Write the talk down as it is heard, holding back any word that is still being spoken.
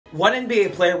One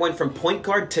NBA player went from point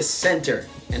guard to center,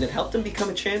 and it helped him become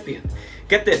a champion.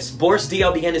 Get this, Boris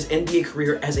Diaw began his NBA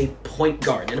career as a point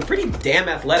guard, and a pretty damn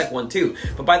athletic one too.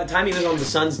 But by the time he was on the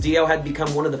Suns, Diaw had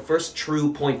become one of the first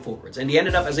true point forwards, and he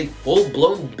ended up as a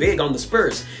full-blown big on the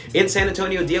Spurs. In San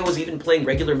Antonio, Diaw was even playing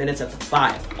regular minutes at the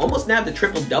 5. Almost nabbed a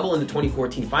triple-double in the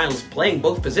 2014 finals, playing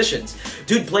both positions.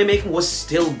 Dude, playmaking was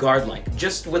still guard-like,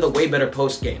 just with a way better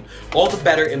post game. All the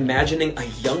better, imagining a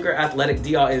younger athletic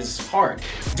Diaw is hard.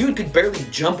 Dude could barely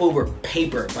jump over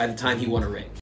paper by the time he won a ring.